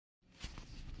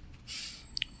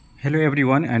Hello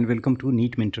everyone and welcome to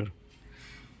NEET Mentor.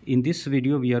 In this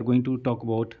video we are going to talk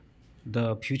about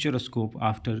the future scope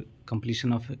after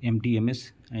completion of MDMS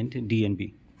and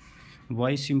DNB. Why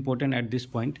is important at this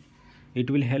point? It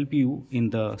will help you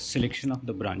in the selection of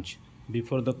the branch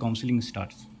before the counseling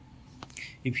starts.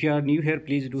 If you are new here,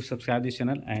 please do subscribe this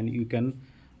channel and you can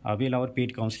avail our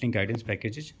paid counseling guidance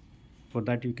packages. For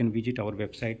that you can visit our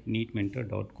website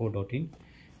neetmentor.co.in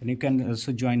and you can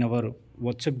also join our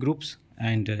WhatsApp groups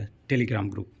and Telegram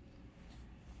group.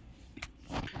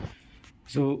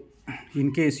 So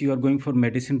in case you are going for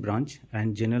medicine branch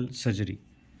and general surgery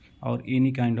or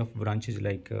any kind of branches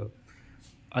like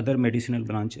other medicinal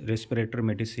branch, respiratory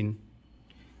medicine,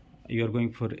 you are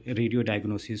going for radio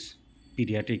diagnosis,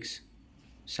 pediatrics,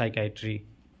 psychiatry,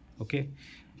 okay,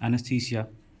 anesthesia,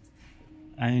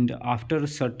 and after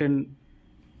certain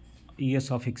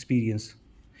years of experience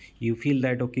you feel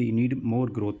that okay, you need more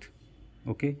growth,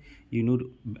 okay, you need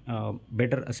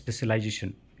better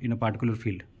specialization in a particular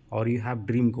field, or you have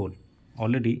dream goal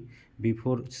already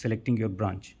before selecting your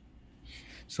branch.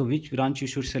 So which branch you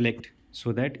should select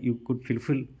so that you could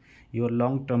fulfill your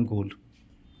long-term goal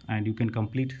and you can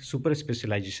complete super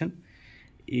specialization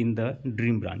in the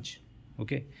dream branch.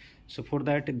 Okay, so for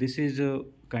that this is a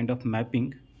kind of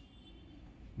mapping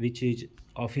which is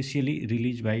officially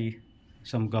released by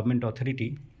some government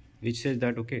authority, which says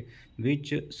that okay,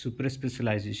 which super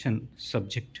specialization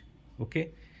subject, okay,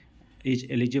 is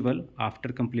eligible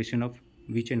after completion of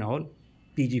which and all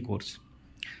PG course.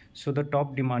 So the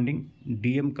top demanding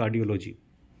DM cardiology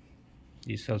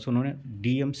is also known as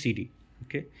DMCD.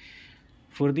 Okay,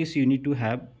 for this you need to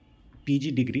have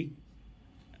PG degree.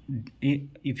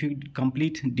 If you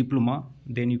complete diploma,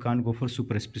 then you can't go for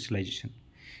super specialization.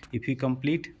 If you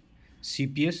complete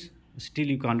CPS, still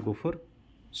you can't go for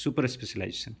super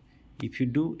specialization. If you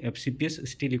do FCPS,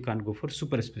 still you can't go for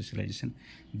super specialization.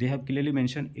 They have clearly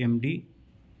mentioned MD,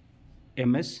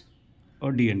 MS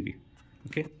or DNB.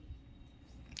 Okay,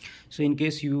 so in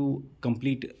case you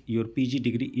complete your PG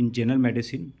degree in general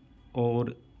medicine or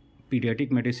pediatric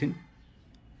medicine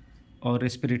or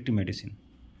respiratory medicine,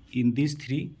 in these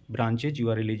three branches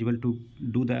you are eligible to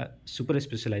do the super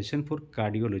specialization for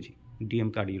cardiology,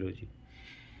 DM cardiology.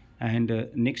 And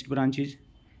next branch is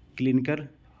clinical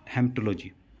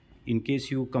hematology. In case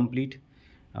you complete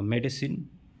medicine,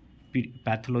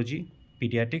 pathology,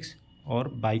 pediatrics or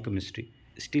biochemistry,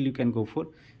 still you can go for.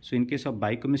 So in case of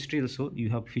biochemistry also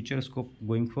you have future scope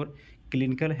going for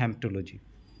clinical hematology.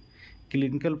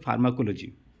 Clinical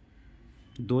pharmacology,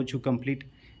 those who complete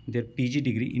their PG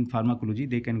degree in pharmacology,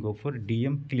 they can go for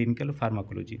DM clinical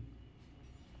pharmacology.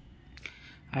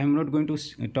 I am not going to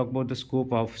talk about the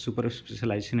scope of super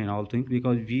specialization and all things,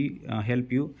 because we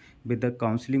help you with the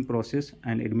counseling process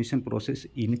and admission process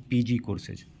in PG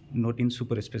courses, not in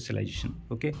super specialization.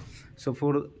 Okay, so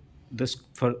for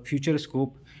future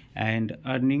scope and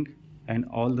earning and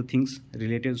all the things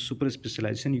related to super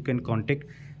specialization, you can contact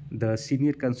the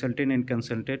senior consultant and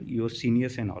consultant your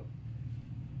seniors and all.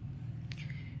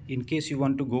 In case you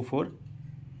want to go for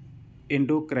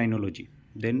endocrinology,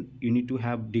 then you need to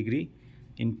have degree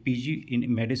in PG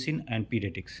in medicine and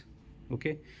pediatrics.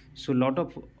 Okay, so lot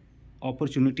of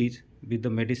opportunities with the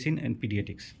medicine and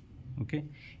pediatrics. Okay,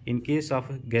 in case of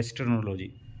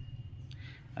gastroenterology,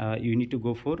 you need to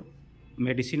go for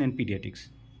medicine and pediatrics.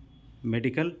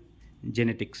 Medical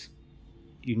genetics,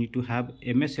 you need to have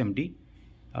MSMD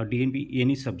or DNB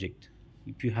any subject.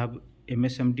 If you have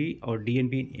MSMD or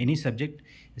DNB in any subject,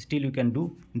 still you can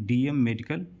do DM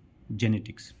medical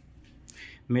genetics.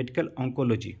 Medical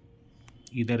oncology,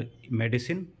 either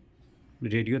medicine,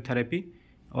 radiotherapy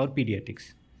or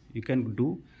pediatrics. You can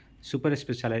do super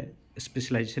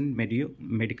specialization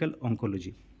medical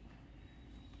oncology.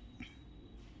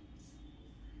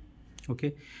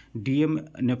 Okay, DM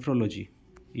nephrology,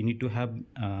 you need to have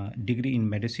degree in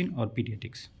medicine or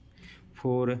pediatrics.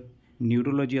 For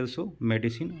neurology also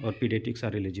medicine or pediatrics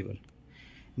are eligible.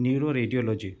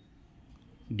 Neuroradiology,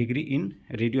 degree in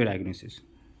radio diagnosis.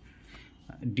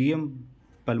 DM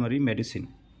pulmonary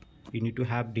medicine, you need to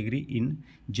have degree in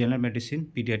general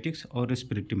medicine, pediatrics or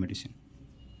respiratory medicine.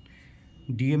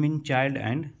 DM in child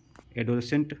and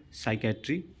adolescent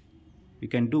psychiatry, you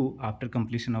can do after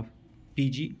completion of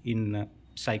PG in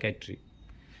psychiatry.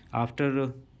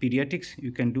 After pediatrics,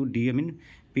 you can do DM in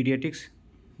pediatrics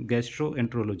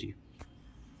gastroenterology.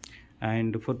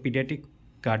 And for pediatric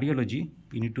cardiology,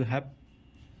 you need to have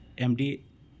MD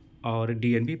or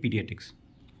DNB pediatrics.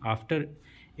 After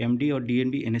MD or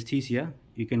DNB anesthesia,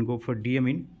 you can go for DM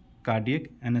in cardiac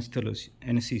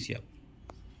anesthesia.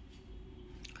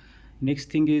 Next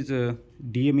thing is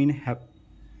DM in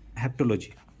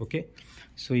hepatology. Okay,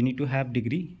 so you need to have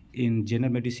degree in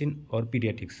general medicine or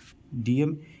pediatrics.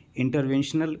 DM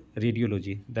interventional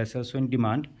radiology, that's also in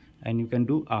demand, and you can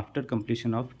do after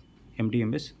completion of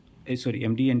MDMS,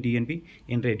 MD and DNB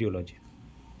in radiology.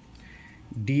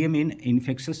 DM in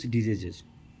infectious diseases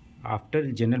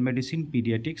after general medicine,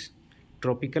 pediatrics,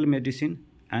 tropical medicine,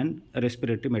 and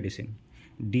respiratory medicine.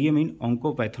 DM in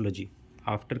oncopathology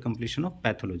after completion of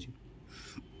pathology.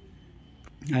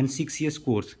 And 6 years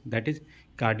course, that is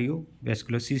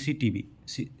cardiovascular CCTV,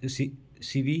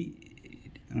 CV,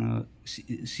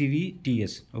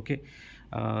 CVTS. Okay,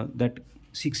 that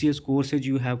 6 years courses,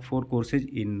 you have 4 courses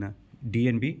in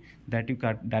DNB that you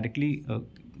can directly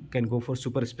can go for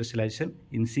super specialization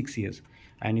in 6 years.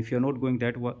 And if you are not going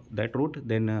that route,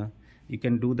 then you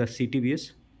can do the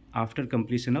CTVS after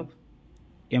completion of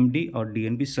MD or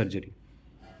DNB surgery.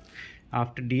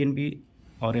 After DNB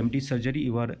or MD surgery,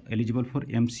 you are eligible for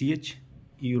MCH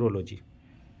urology.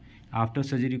 After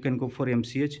surgery, you can go for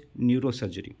MCH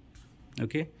neurosurgery.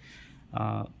 Okay.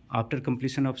 After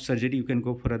completion of surgery, you can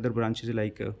go for other branches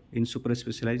like in super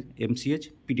specialized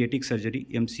MCH pediatric surgery,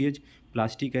 MCH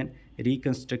plastic and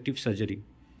reconstructive surgery,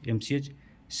 MCH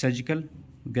surgical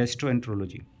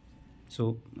gastroenterology.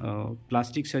 So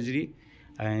plastic surgery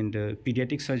and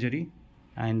pediatric surgery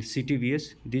and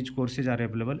CTVS, these courses are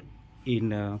available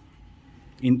in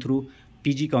through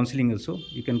PG counseling also.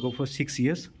 You can go for 6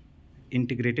 years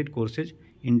integrated courses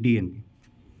in DNB.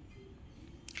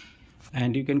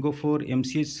 And you can go for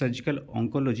MCH surgical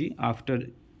oncology after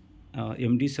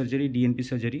MD surgery, DNP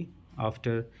surgery,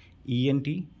 after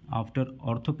ENT, after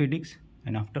orthopedics,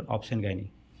 and after obs and gynae.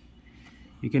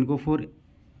 You can go for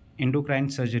endocrine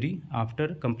surgery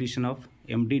after completion of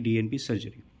MD, DNP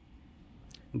surgery.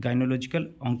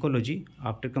 Gynecological oncology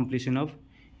after completion of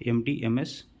MD,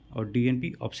 MS, or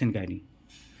DNP, obs and gynae.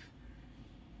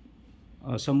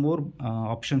 Some more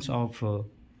options of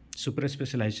super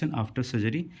specialization after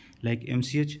surgery like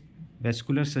MCH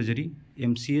vascular surgery,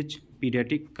 MCH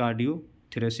pediatric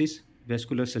cardiothoracic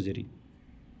vascular surgery,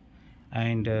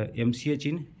 and MCH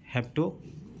in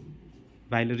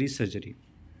hepatobiliary surgery.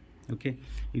 Okay,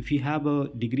 if you have a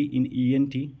degree in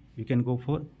ENT, you can go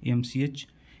for MCH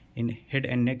in head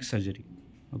and neck surgery.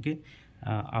 Okay,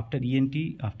 after ENT,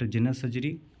 after general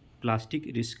surgery, plastic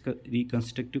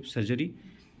reconstructive surgery,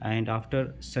 and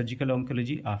after surgical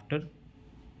oncology, after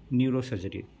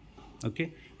neurosurgery.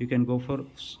 Okay, you can go for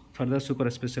further super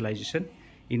specialization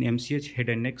in MCH head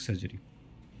and neck surgery.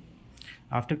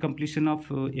 After completion of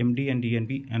MD and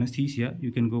DNB anesthesia,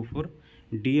 you can go for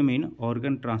DM in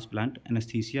organ transplant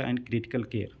anesthesia and critical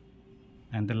care.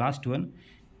 And the last one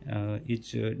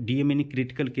is DM in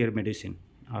critical care medicine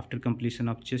after completion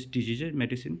of chest disease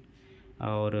medicine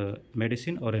or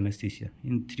medicine or anesthesia.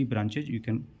 In 3 branches, you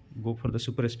can go for the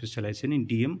super specialization in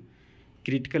DM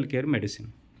critical care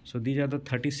medicine. So these are the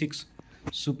 36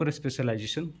 super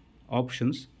specialization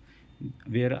options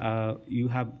where you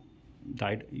have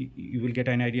died. You will get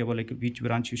an idea about like which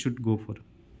branch you should go for.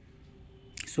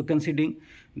 So considering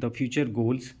the future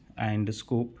goals and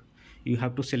scope, you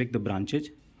have to select the branches.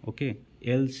 Okay,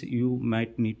 else you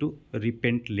might need to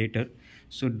repent later.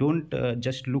 So don't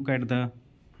just look at the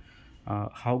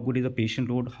how good is the patient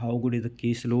load, how good is the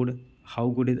case load, how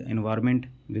good is the environment,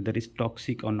 whether it's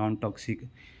toxic or non-toxic,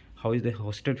 how is the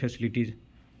hostel facilities,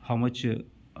 how much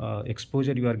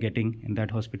exposure you are getting in that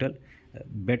hospital.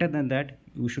 Better than that,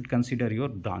 you should consider your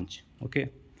branch. Okay,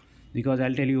 because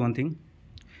I'll tell you one thing,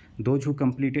 those who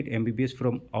completed MBBS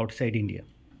from outside India,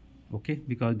 okay,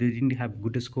 because they didn't have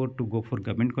good score to go for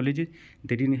government colleges,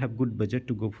 they didn't have good budget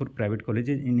to go for private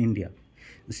colleges in India,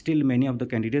 still many of the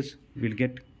candidates will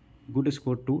get good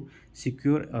score to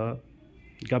secure a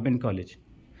government college.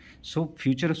 So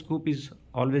future scope is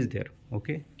always there.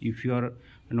 Okay, if you are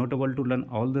not able to learn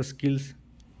all the skills,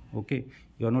 okay,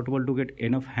 you are not able to get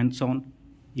enough hands-on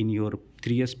in your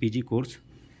 3 years PG course,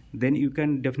 then you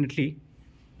can definitely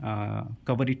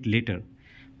cover it later.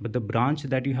 But the branch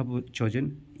that you have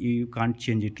chosen, you can't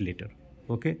change it later.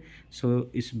 Okay, so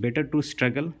it's better to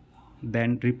struggle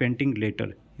than repenting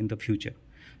later in the future.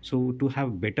 So to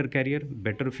have better career,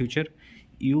 better future,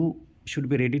 you should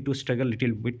be ready to struggle a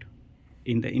little bit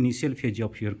in the initial phase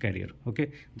of your career.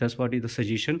 Okay, that's what is the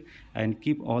suggestion. And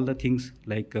keep all the things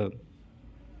like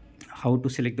how to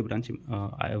select the branch,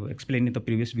 I have explained in the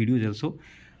previous videos also.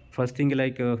 First thing,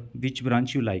 like which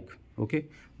branch you like. Okay,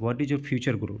 what is your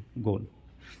future goal?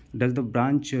 Does the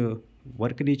branch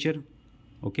work nature,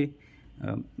 okay,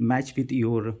 match with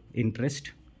your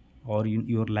interest or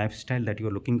your lifestyle that you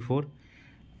are looking for?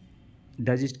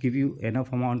 Does it give you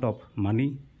enough amount of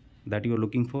money that you are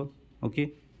looking for?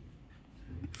 Okay,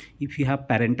 if you have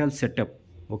parental setup,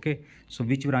 Okay, so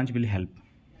which branch will help?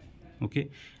 Okay,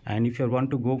 and if you want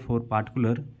to go for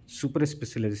particular super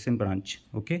specialization branch,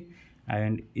 okay,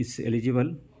 and is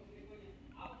eligible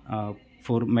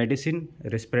for medicine,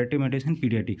 respiratory medicine,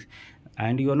 pediatrics,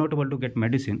 and you are not able to get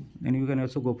medicine, then you can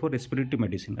also go for respiratory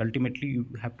medicine. Ultimately you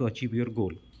have to achieve your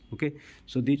goal. Okay,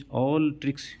 so these all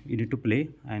tricks you need to play,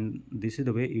 and this is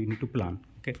the way you need to plan.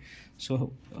 Okay,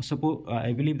 so suppose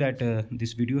I believe that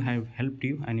this video have helped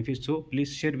you, and if it's so,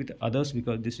 please share with others,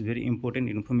 because this is very important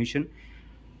information,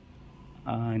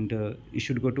 and you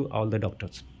should go to all the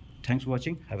doctors. Thanks for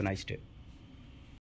watching. Have a nice day.